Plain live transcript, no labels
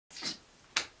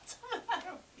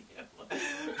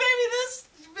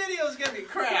Holy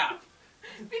crap!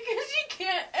 Because you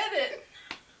can't edit.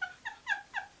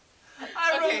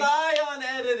 I rely on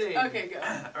editing. Okay, go.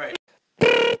 All right.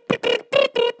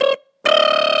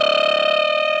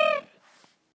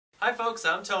 Hi folks,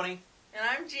 I'm Tony. And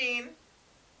I'm Jean.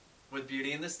 With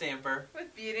Beauty and the Stamper.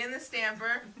 With Beauty and the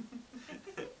Stamper.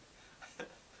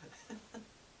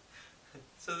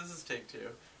 So this is take two.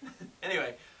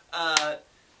 Anyway,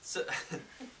 so...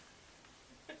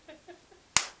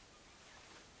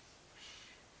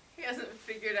 He hasn't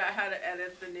figured out how to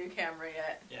edit the new camera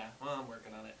yet. Yeah, well, I'm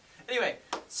working on it. Anyway,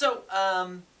 so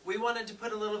we wanted to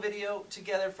put a little video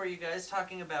together for you guys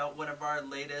talking about one of our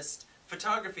latest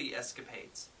photography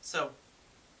escapades. So,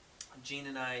 Jean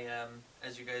and I,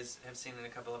 as you guys have seen in a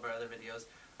couple of our other videos,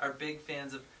 are big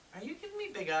fans of... Are you giving me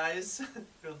big eyes?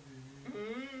 No.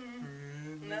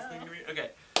 Okay,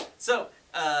 so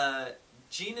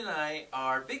Jean and I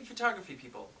are big photography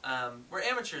people. We're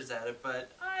amateurs at it,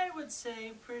 but I would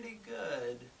say pretty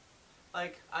good.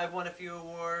 Like, I've won a few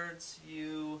awards,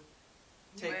 you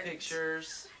take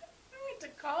pictures. I went to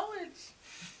college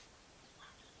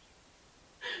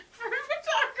for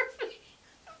photography,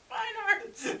 fine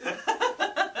arts.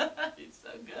 He's so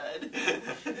good.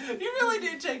 You really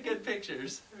do take good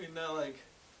pictures. I mean, not like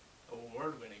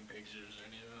award-winning pictures or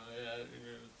anything like that.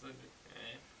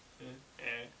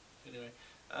 Anyway,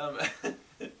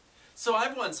 so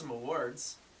I've won some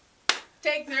awards.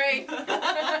 Take three.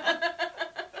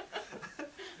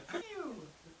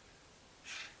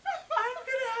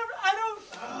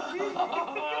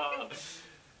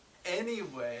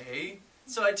 Anyway,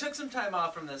 so I took some time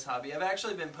off from this hobby. I've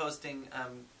actually been posting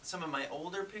some of my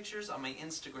older pictures on my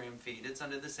Instagram feed. It's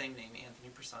under the same name, Anthony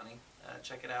Piersanti.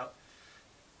 Check it out.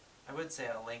 I would say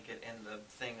I'll link it in the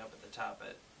thing up at the top,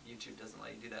 but YouTube doesn't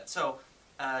let you do that. So,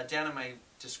 down in my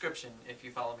description, if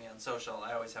you follow me on social,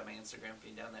 I always have my Instagram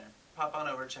feed down there. Pop on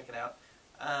over, check it out.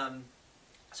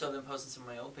 So I've been posting some of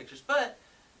my old pictures, but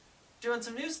doing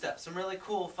some new stuff, some really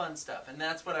cool, fun stuff, and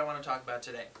that's what I want to talk about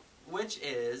today, which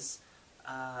is,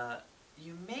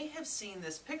 you may have seen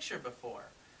this picture before.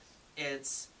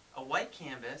 It's a white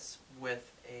canvas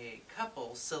with a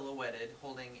couple silhouetted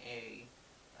holding a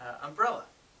umbrella,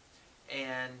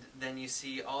 and then you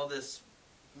see all this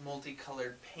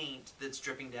multicolored paint that's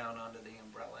dripping down onto the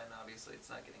umbrella, and obviously it's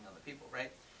not getting on the people,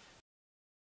 right?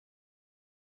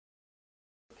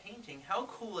 Painting, how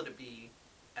cool would it be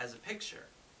as a picture?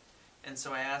 And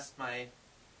so I asked my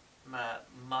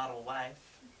model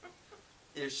wife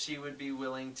if she would be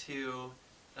willing to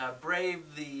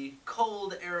brave the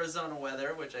cold Arizona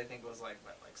weather, which I think was like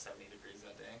 70 degrees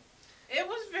that day. It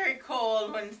was very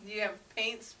cold when you have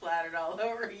paint splattered all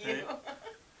over you.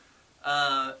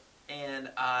 Right. And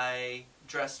I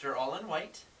dressed her all in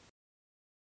white.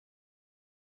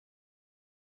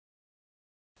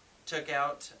 Took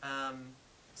out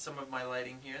some of my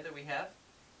lighting here that we have,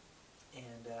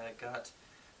 and got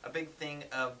a big thing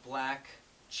of black,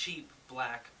 cheap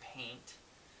black paint,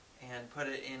 and put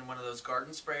it in one of those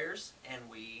garden sprayers, and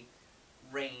we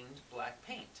rained black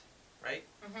paint, right?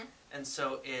 Mm-hmm. And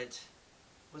so it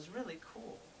was really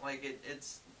cool. Like,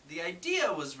 the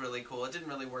idea was really cool. It didn't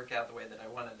really work out the way that I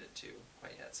wanted it to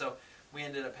quite yet. So we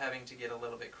ended up having to get a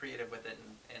little bit creative with it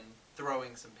and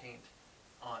throwing some paint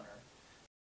on her.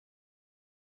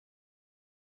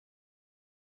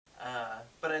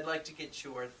 But I'd like to get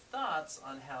your thoughts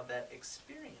on how that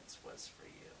experience was for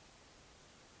you.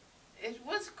 It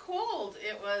was cold.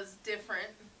 It was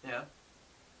different. Yeah?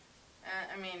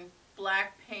 I mean,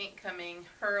 black paint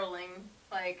hurling,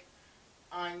 like,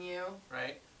 on you.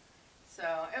 Right? So,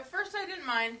 at first I didn't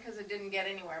mind because it didn't get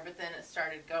anywhere, but then it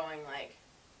started going, like,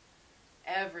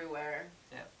 everywhere.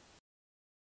 Yeah.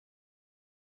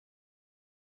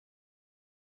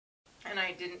 And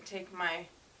I didn't take my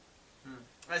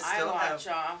I watch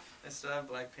off. I still have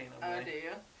black paint on Oh, my do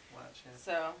you? watch. Yeah.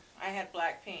 So, I had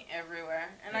black paint everywhere,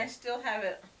 and Yeah. I still have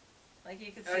it, like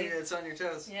you can see. Oh yeah, it's on your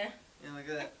toes. Yeah. Yeah, look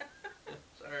at that.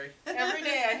 Sorry. Every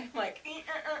day I'm like,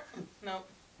 nope.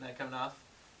 Not coming off?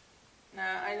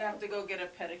 Nah, I'd have to go get a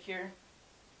pedicure.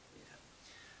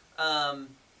 Yeah.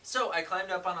 So I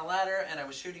climbed up on a ladder and I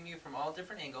was shooting you from all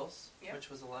different angles, Yep. which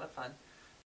was a lot of fun.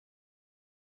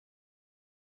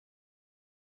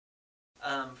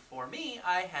 For me,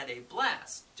 I had a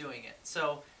blast doing it.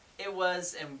 So it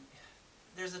was, and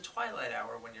there's a twilight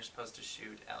hour when you're supposed to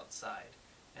shoot outside,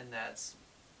 and that's,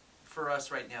 for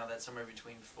us right now, that's somewhere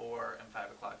between 4 and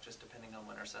 5 o'clock, just depending on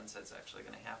when our sunset's actually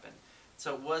going to happen.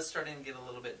 So it was starting to get a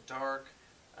little bit dark,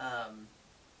 and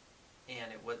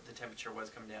the temperature was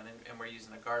coming down, and we're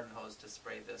using a garden hose to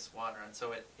spray this water on.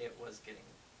 So it was getting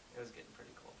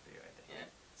pretty cold for you, I think. Yeah.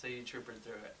 So you troopered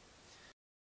through it.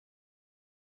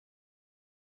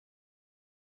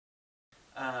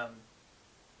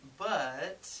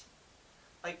 But,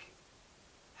 like,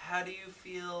 how do you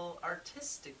feel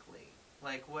artistically?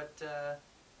 Like, what do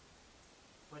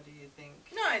you think?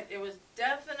 No, it was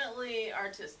definitely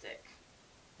artistic.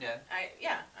 Yeah. I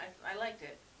liked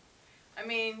it. I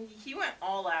mean, he went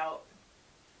all out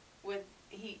with,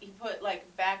 he put, like,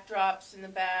 backdrops in the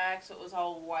back, so it was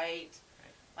all white.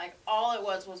 Right. Like, all it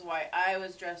was white. I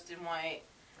was dressed in white.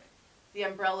 Right. The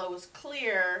umbrella was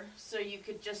clear, so you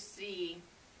could just see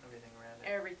everything around it.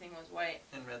 Everything was white.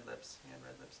 And red lips. Yeah,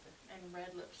 red lipstick. And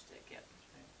red lipstick, yep.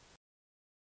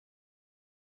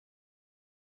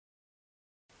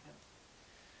 Yeah.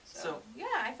 So,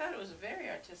 yeah, I thought it was very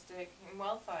artistic and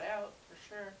well thought out, for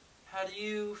sure. How do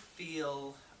you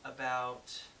feel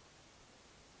about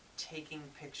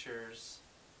taking pictures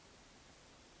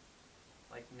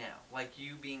like now? Like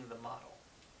you being the model?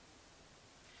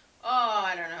 Oh,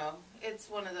 I don't know. It's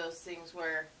one of those things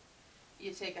where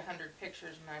you take 100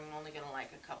 pictures and I'm only going to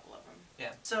like a couple of them.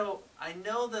 Yeah. So I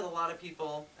know that a lot of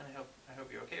people, and I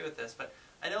hope you're okay with this, but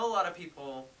I know a lot of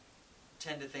people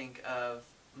tend to think of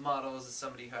models as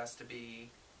somebody who has to be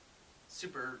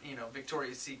super,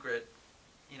 Victoria's Secret,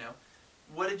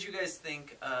 What did you guys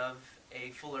think of a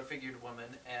fuller figured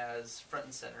woman as front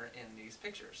and center in these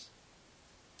pictures?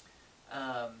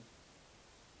 No,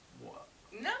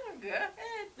 go ahead.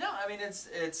 No, I mean it's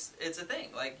a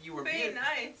thing. Like you were Be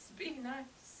nice.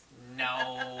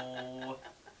 No,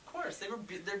 of course they're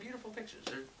beautiful pictures.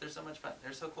 They're so much fun.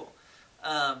 They're so cool.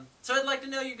 So I'd like to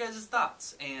know you guys'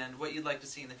 thoughts and what you'd like to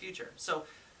see in the future. So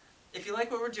if you like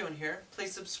what we're doing here,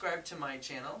 please subscribe to my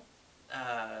channel,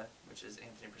 which is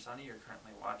Anthony Piersanti. You're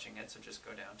currently watching it, so just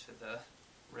go down to the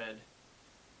red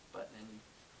button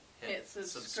and hit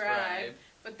subscribe.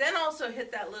 But then also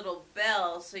hit that little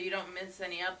bell so you don't miss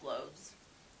any uploads.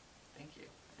 Thank you.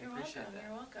 You're appreciate welcome. that.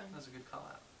 You're welcome. That was a good call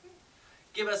out.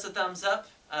 Give us a thumbs up.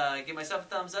 Give myself a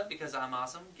thumbs up because I'm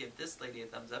awesome. Give this lady a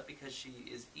thumbs up because she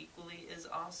is equally as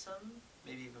awesome,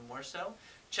 maybe even more so.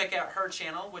 Check out her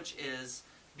channel, which is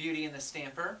Beauty and the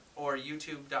Stamper, or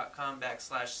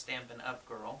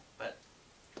youtube.com/stampinupgirl, but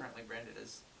currently branded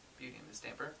as Beauty and the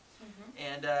Stamper.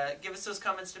 Mm-hmm. And give us those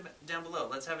comments down below.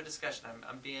 Let's have a discussion.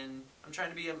 I'm trying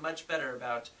to be much better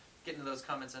about getting to those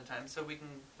comments on time so we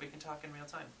can talk in real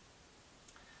time.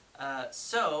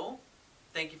 So,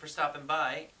 thank you for stopping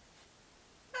by.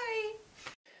 Bye.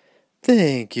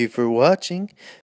 Thank you for watching.